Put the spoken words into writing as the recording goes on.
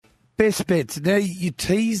best bets. Now, you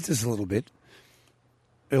teased us a little bit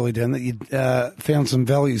early down that you found some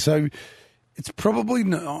value. So it's probably,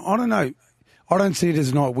 I don't know. I don't see it as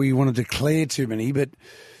a night where you want to declare too many, but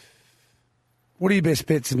what are your best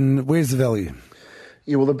bets and where's the value?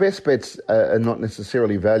 Yeah, well, the best bets are not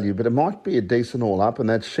necessarily value, but it might be a decent all-up, and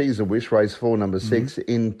that's She's a Wish, race 4, number 6,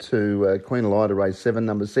 into Queen Elida, race 7,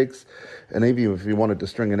 number 6, and even if you wanted to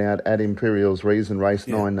string it out, at Imperial's Reason, race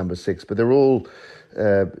 9, number 6. But they're all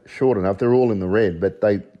short enough. They're all in the red, but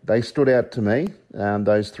they stood out to me,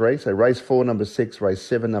 those three. So race 4, number 6, race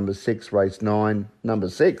 7, number 6, race 9, number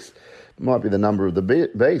 6. Might be the number of the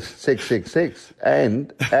beast, 666.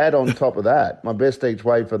 And add on top of that, my best each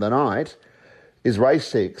way for the night is race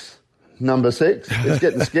 6, number 6. It's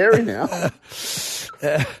getting scary now.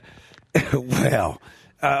 Wow.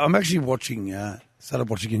 I'm actually started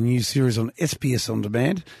watching a new series on SBS On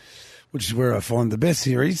Demand, which is where I find the best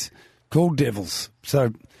series, called Devils.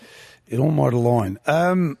 So it all might align.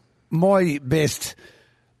 My best,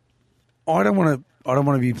 I don't want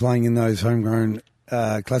to be playing in those homegrown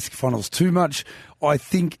classic finals too much. I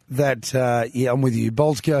think that, I'm with you.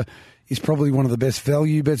 Bolska is probably one of the best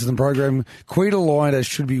value bets in the program. Queen Elida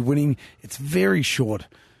should be winning. It's very short,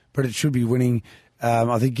 but it should be winning.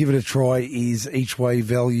 I think Give It a Try is each way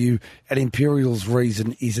value. At Imperial's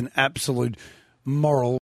Reason is an absolute moral